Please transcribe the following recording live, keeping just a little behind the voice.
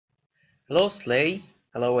Hello Slay,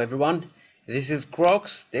 hello everyone. This is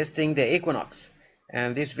crowxe testing the equinox,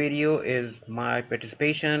 and this video is my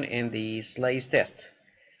participation in the Slay's test.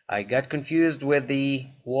 I got confused with the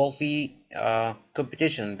Wolfie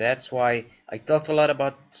competition. That's why I talked a lot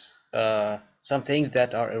about some things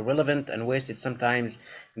that are irrelevant and wasted sometimes.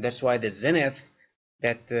 And that's why the zenith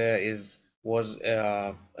that was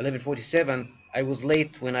 1147. I was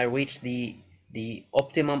late when I reached the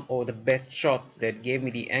optimum or the best shot that gave me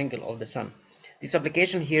the angle of the sun. This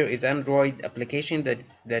application here is Android application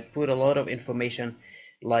that put a lot of information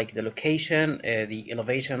like the location, the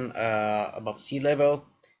elevation above sea level,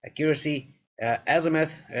 accuracy,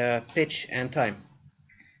 azimuth, pitch, and time.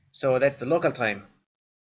 So that's the local time.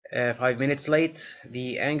 5 minutes late,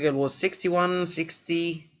 the angle was 61,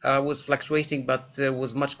 60, was fluctuating, but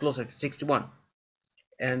was much closer to 61.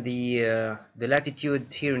 And the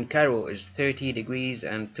latitude here in Cairo is 30 degrees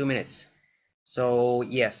and 2 minutes. So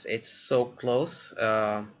yes, it's so close.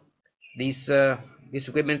 This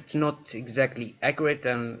equipment not exactly accurate,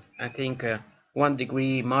 and I think 1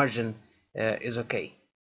 degree margin is okay.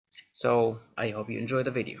 So I hope you enjoy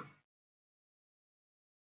the video.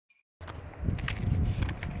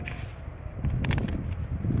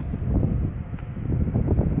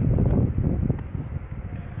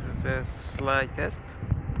 This is a slide test,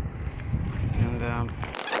 and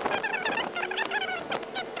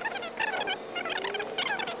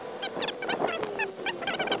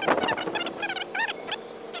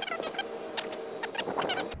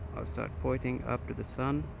I'll start pointing up to the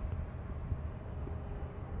sun.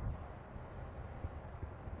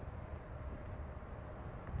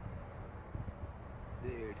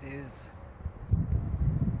 There it is.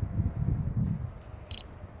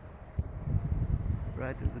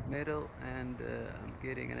 Right in the middle, and I'm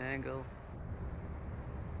getting an angle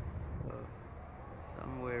of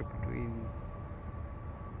somewhere between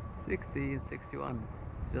 60 and 61.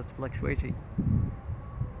 It's just fluctuating.